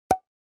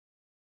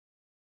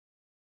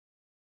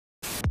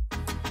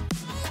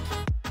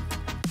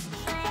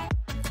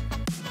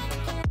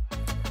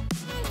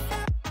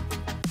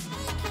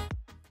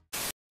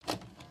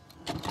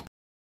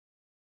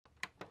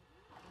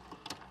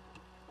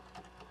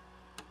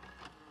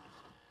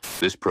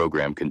This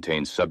program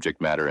contains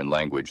subject matter and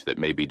language that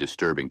may be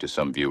disturbing to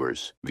some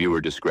viewers. Viewer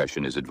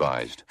discretion is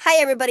advised.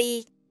 Hi,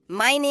 everybody.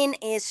 My name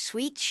is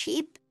Sweet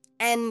Sheep,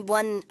 and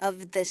one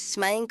of the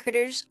smiling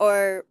critters,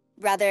 or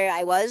rather,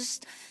 I was.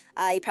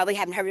 You probably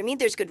haven't heard of me.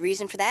 There's good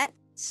reason for that.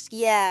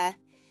 Yeah.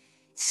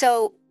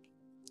 So,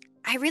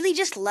 I really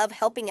just love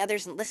helping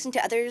others and listening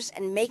to others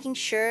and making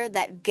sure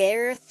that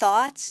their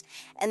thoughts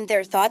and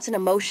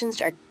emotions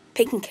are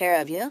taken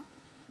care of, you know?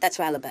 That's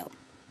what I'm about.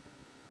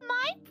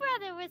 My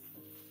brother was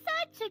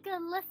such a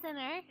good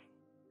listener.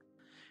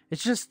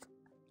 It's just,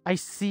 I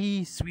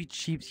see Sweet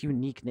Sheep's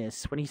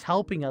uniqueness when he's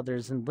helping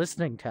others and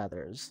listening to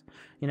others.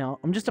 You know,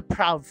 I'm just a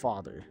proud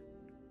father.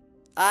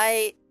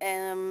 I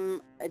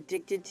am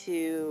addicted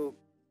to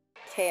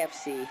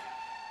KFC,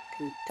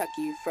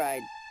 Kentucky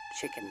Fried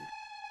Chicken.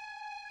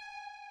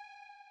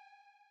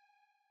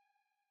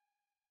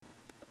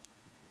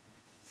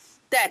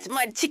 That's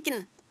my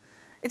chicken.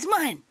 It's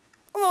mine.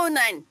 Oh,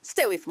 9.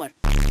 Stay away from my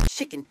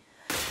chicken.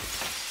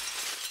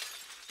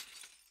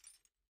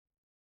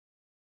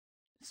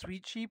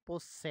 Sweet Sheep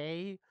will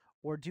say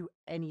or do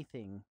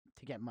anything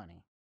to get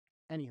money.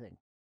 Anything.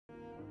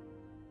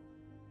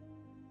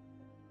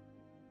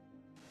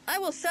 I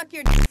will suck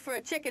your dick for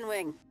a chicken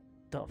wing.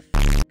 The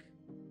f***?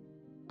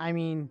 I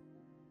mean,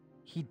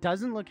 he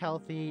doesn't look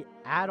healthy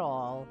at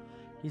all.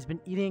 He's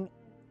been eating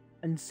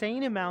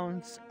insane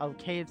amounts of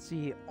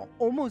KFC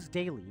almost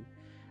daily.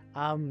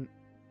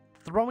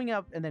 Throwing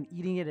up and then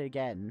eating it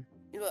again.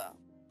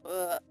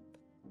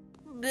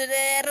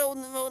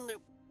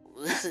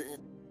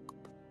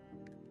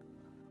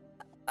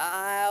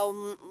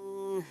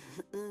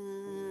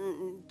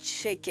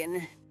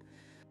 Chicken.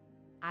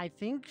 I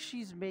think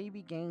she's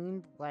maybe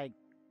gained like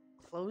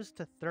close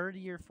to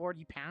 30 or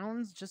 40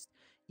 pounds just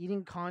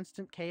eating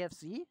constant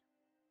KFC.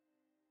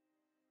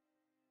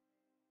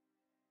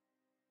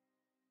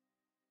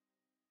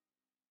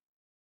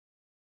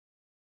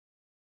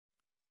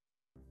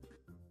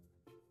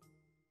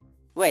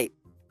 Wait.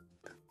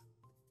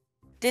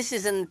 This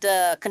isn't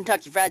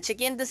Kentucky Fried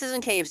Chicken. This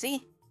isn't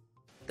KFC.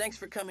 Thanks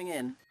for coming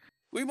in.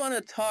 We want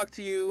to talk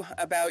to you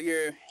about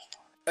your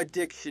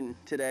addiction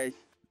today.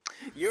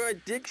 Your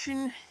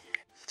addiction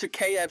to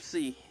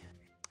KFC.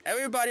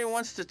 Everybody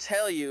wants to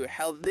tell you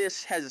how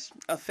this has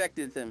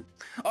affected them.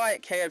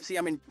 Alright, KFC,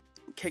 I mean,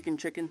 Kickin'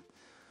 Chicken.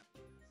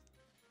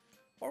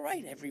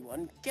 Alright,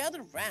 everyone,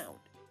 gather round.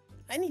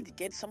 I need to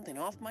get something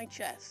off my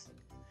chest.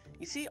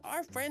 You see,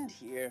 our friend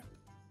here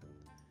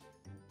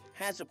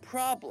has a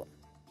problem.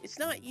 It's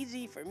not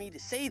easy for me to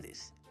say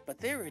this, but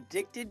they're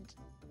addicted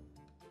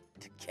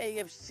to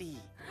KFC.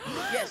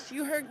 Yes,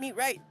 you heard me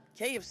right,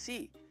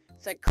 KFC.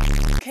 It's like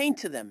cocaine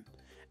to them.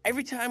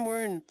 Every time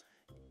we're in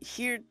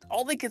here,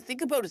 all they can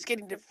think about is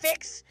getting their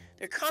fix.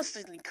 They're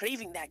constantly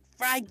craving that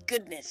fried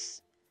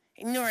goodness,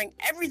 ignoring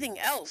everything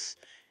else,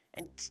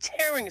 and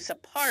tearing us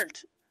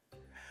apart.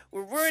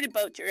 We're worried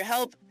about your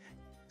health,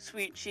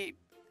 Sweet Sheep,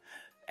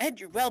 and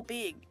your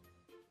well-being.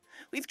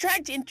 We've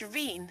tried to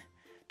intervene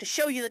to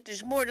show you that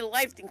there's more to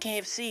life than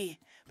KFC,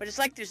 but it's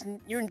like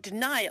you're in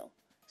denial.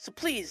 So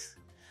please,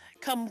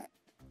 come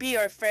be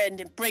our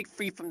friend and break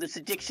free from this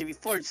addiction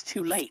before it's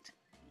too late.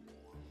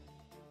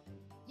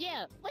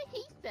 Yeah, like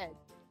he said.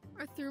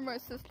 I threw my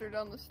sister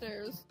down the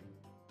stairs.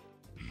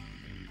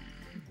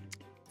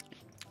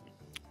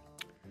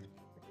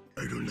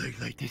 I don't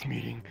like this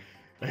meeting.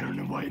 I don't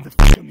know why the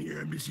f I'm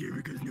here. I'm just here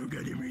because no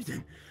goddamn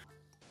reason.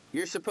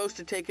 You're supposed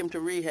to take him to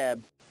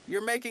rehab.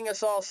 You're making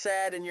us all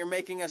sad and you're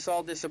making us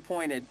all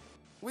disappointed.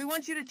 We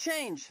want you to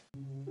change.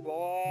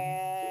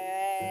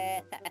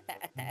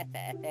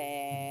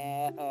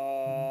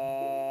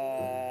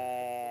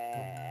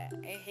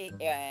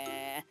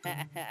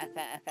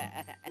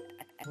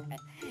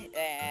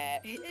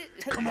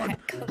 Come on,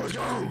 let's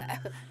go!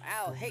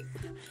 Ow,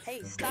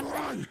 hey, stop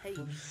that. Hey,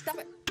 stop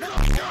it. Go!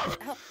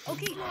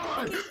 Okay.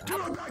 To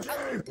the back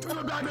here! To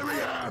the back of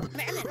rehab!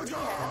 Let's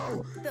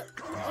go!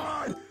 Come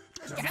on!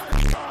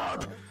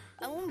 Stop!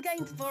 I won't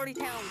gain 40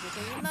 pounds,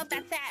 okay? You're not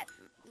that fat.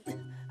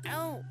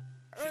 Ow.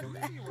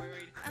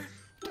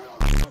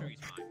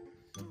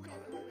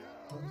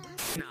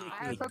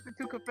 I have something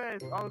to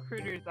confess. All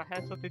critters, I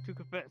have something to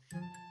confess.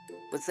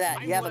 What's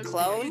that? You have a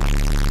clone?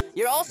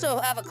 You also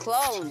have a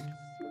clone.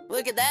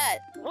 Look at that.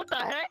 What the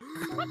heck?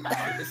 What the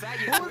heck? Is that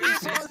your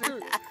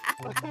sister?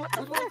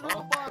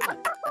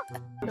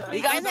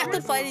 You guys have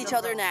to fight each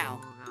other now.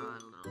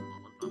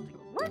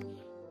 What?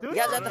 You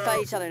guys have to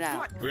fight each other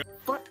now.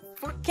 What?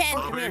 Ken,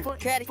 come here.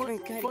 Caddy, come here.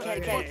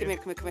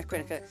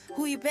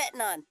 Who are you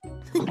betting on?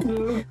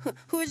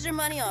 Who is your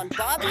money on?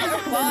 Bobby or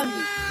Bobby?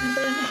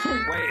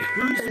 Wait,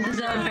 This is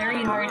a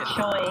very hard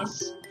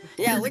choice.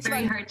 Yeah, this which is a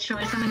very one? hard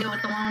choice. I'm gonna go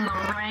with the one on the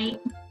right.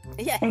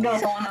 Yeah. I'm gonna go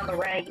with the one on the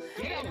right.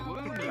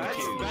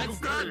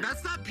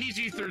 that's not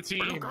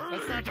PG-13.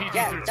 That's not PG-13.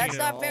 Yeah, that's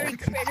not very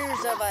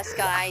critters of us,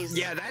 guys.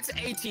 Yeah, that's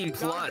 18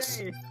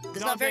 plus. That's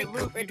not very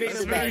critters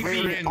It's of very us.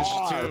 cringe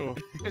too.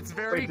 It's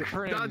very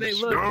cringe. Dante,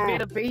 look, we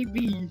made a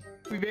baby.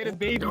 We made a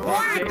baby.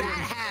 Why did that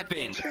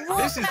happen?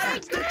 What? This is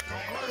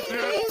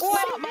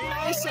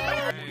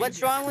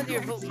What's wrong with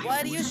your voice?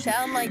 Why do you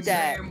sound like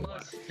that?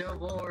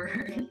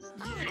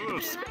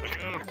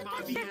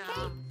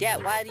 Yeah,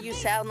 why do you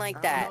sound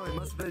like that? It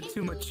must have been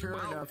too mature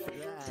enough for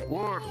that.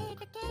 What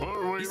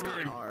are you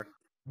doing?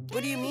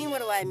 What do you mean,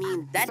 what do I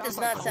mean? That does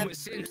not sound...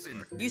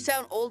 You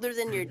sound older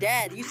than your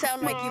dad. You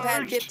sound like you've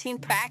had 15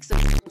 packs of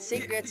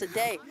cigarettes a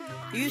day.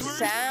 You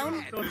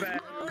sound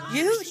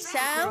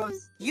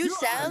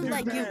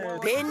like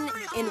you've been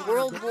in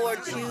World War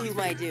II,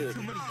 my dude.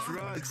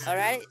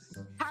 Alright?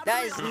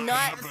 That is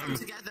not...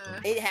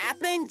 It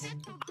happened?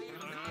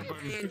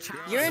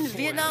 You're in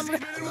Vietnam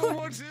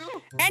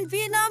and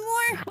Vietnam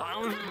War? I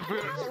was in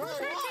Vietnam.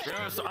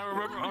 Yes, I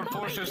remember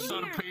unfortunate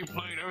son being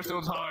played every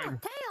single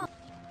time.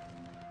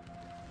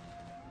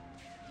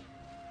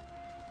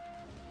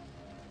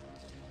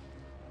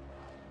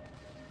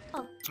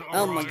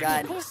 Oh my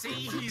god. See,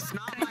 he's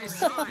not my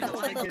son.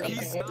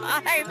 He's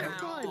not.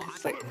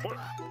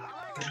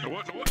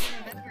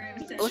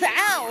 What?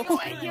 Ow!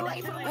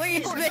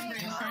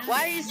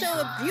 Why are you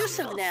so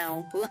abusive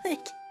now?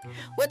 Like,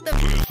 what the?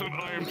 Listen,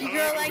 I am You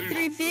grow like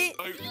 3 feet?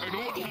 I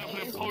know what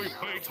happened at Poppy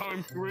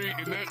Playtime 3,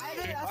 and that...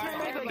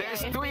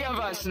 There's 3 of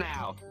us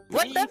now.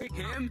 What the?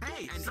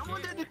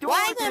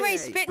 Why is everybody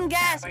spitting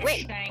gas?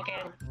 Wait,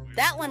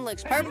 that one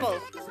looks purple.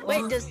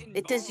 Wait,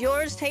 does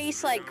yours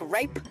taste like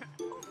grape?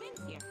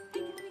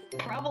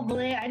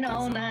 Probably. I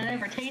know. I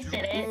never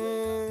tasted it.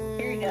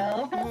 Here you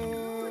go.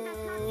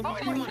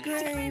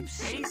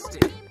 Grapes.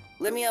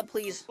 Let me up,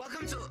 please.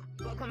 Welcome to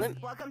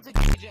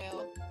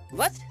jail.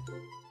 What?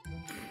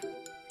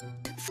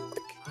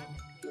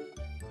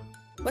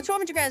 What's wrong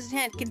with your guys'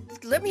 hand?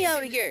 Let me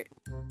out of here.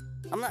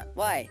 I'm not.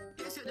 Why?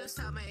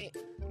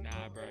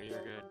 Nah, bro,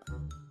 you're good.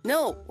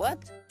 No.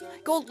 What?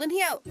 Gold, let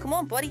me out. Come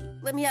on, buddy.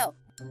 Let me out.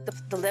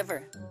 The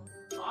liver.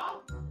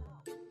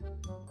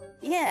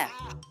 Yeah.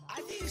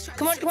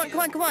 Come on.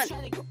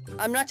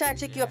 I'm not trying to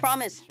trick you, I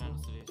promise.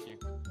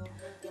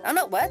 I don't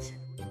know. What?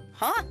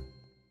 Huh?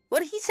 What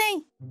did he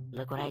say?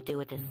 Look what I do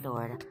with this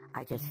sword.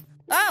 I just...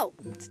 Oh!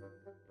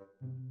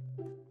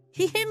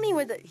 He hit me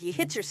with it. He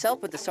hits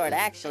yourself with the sword,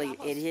 actually,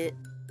 idiot.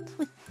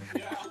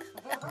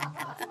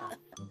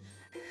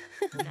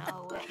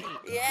 No way.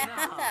 Yeah.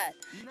 No.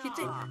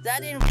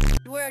 That didn't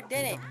work,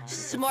 did it?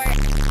 Smart.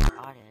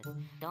 Artist,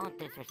 don't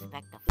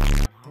disrespect the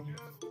fucking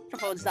artist.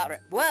 Microphone's not right.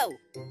 Whoa!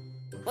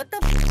 What the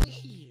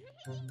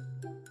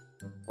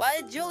Why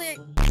did Julia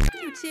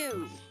you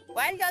two?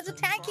 Why are you guys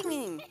attacking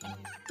me?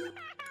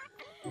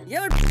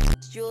 You're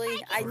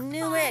Julie. I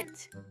knew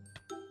it.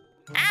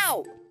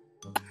 Ow!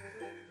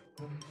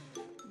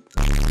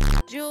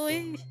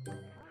 Julie.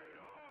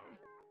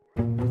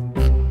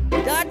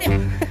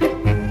 Goddamn.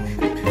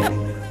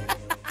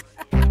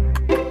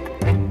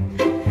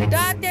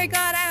 Doctor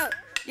got out.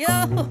 Yo.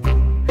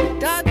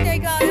 Doctor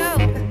got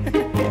out.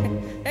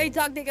 Hey,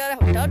 Doctor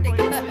got out. Doctor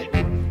got out.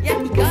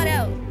 Yeah, he got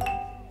out.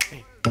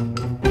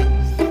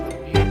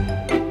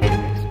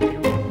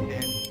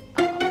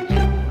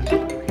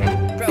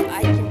 Bro,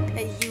 I can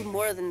pay you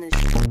more than this.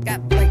 Got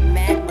like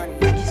mad money.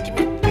 Just give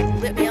me,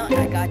 let me out.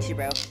 I got you,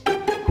 bro.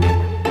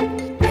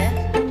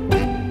 Yeah.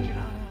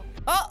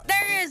 Oh,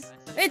 there it is.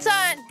 It's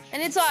on,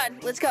 and it's on.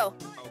 Let's go.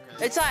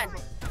 Okay. It's on.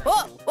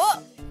 Oh.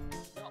 Oh.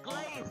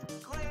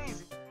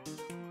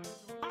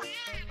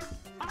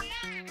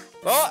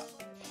 Oh.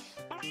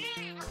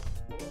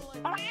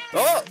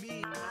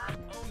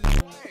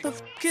 What the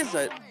f is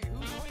that?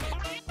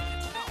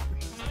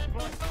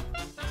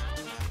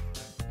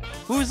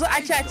 Who's?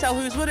 I can't tell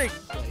who's winning.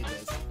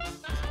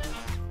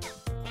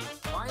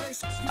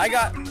 I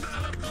got.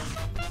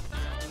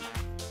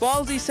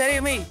 Baldy, say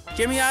to me,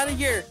 get me out of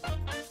here.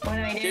 What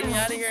do I do? Get me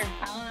out of here.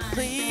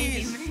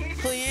 Please,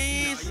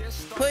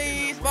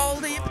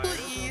 Baldy,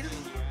 please.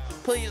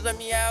 Please let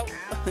me out.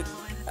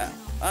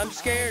 I'm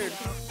scared.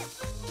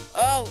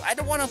 Oh, I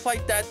don't want to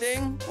fight that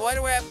thing. Why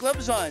do I have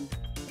gloves on?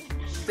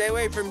 Stay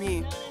away from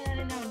me.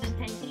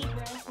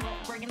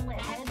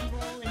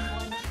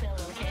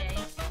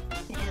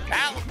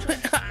 Ow!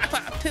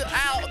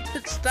 Ow!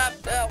 Stop!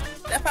 Ow!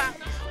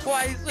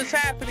 Why is this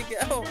happening?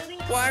 Oh,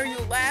 why are you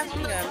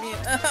laughing at me?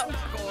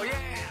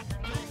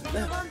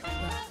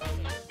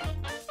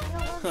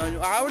 Oh,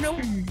 I don't know.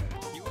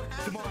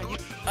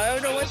 I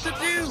don't know what to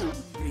do.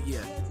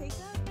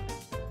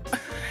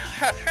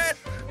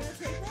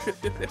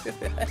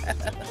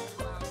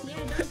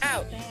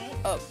 Ow!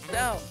 Oh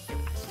no!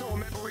 Still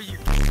remember where you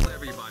killed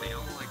everybody. I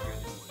don't like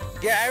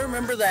it. Yeah, I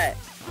remember that.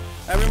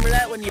 I remember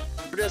that when you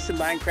put us in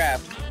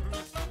Minecraft.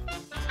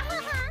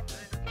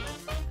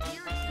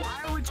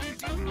 Why would you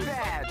do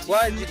that?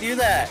 Why did you do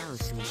that? Oh,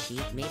 sweet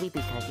sheep. Maybe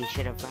because you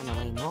should have run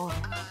away more.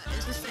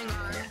 Is this thing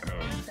on?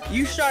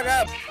 You shut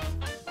up.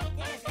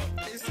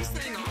 Is this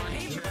thing on?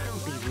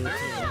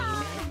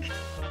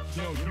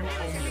 Don't be rude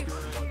to me,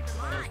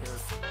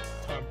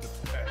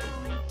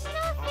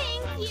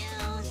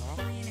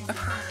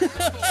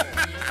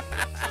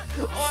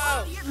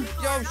 Whoa!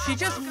 Yo, she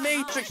just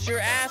matrixed your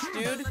ass,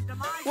 dude.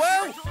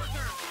 Whoa!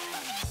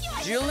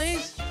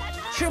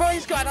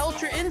 Julie's got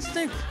Ultra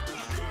Instinct.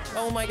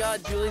 Oh my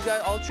god, Julie's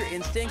got Ultra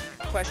Instinct?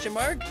 Question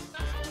mark?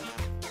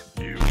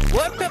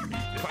 What the?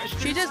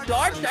 She just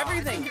dodged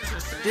everything.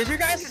 Did you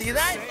guys see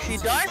that? She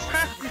dodged?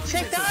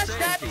 She dodged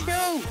that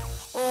too!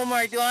 Oh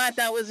my god,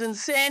 that was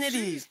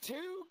insanity!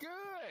 Too good.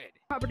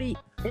 Property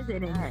is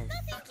it in?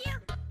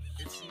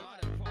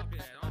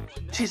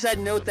 She said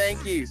no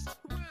thank you.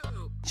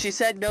 She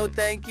said no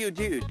thank you,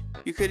 dude.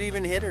 You could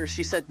even hit her.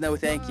 She said no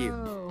thank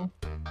you.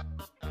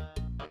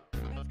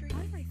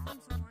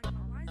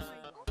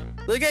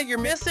 Look at, you're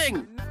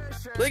missing!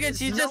 Look at,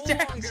 she's just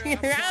dancing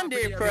around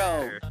here,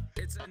 bro!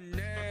 It's a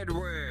nerd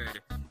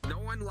word. No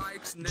one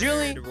likes nerd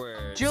Julie,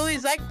 words.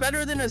 Julie's like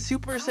better than a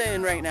Super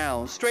Saiyan right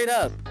now, straight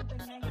up.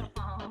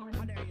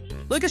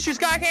 Look at, she's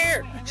got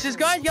hair! She's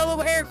got yellow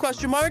hair,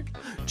 question mark!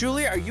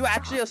 Julie, are you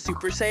actually a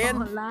Super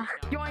Saiyan? Hola.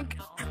 Yoink.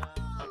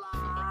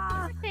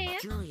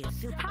 Julia,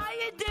 super. How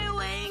you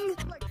doing?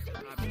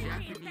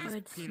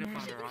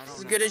 This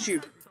is a good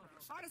issue.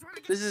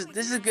 This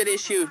is a good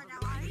issue.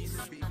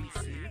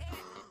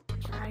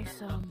 Try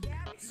some.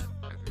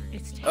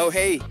 It's Oh,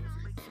 hey.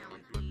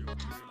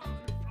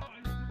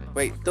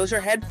 Wait, those are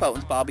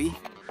headphones, Bobby.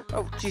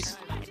 Oh, jeez.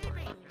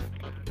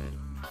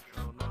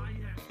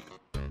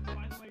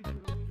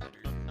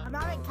 I'm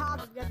not in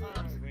top of this.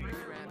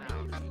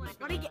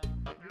 What do you get?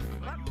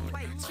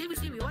 Wait,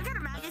 excuse me, what kind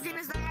of magazine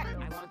is that?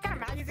 What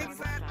kind of magazine is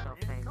that?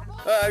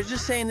 I was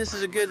just saying this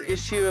is a good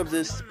issue of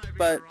this,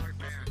 but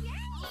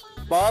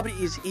Bobby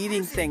is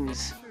eating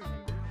things.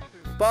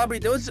 Bobby,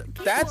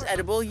 that's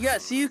edible. Yeah,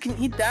 see, you can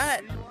eat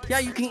that. Yeah,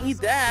 you can eat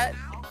that.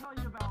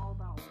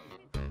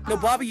 No,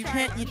 Bobby, you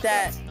can't eat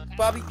that.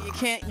 Bobby, you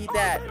can't eat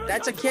that.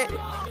 That's a kid.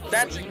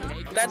 That's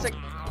a.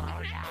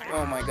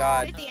 Oh my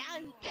God.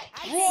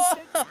 Whoa!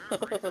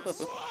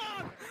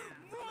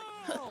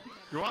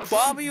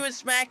 Bobby was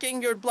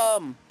smacking your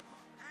plum.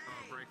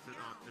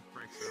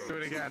 Do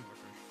it again.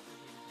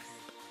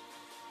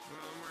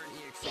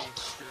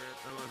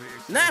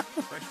 No.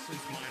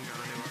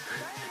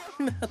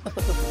 No.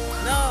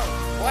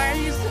 Why are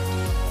you so...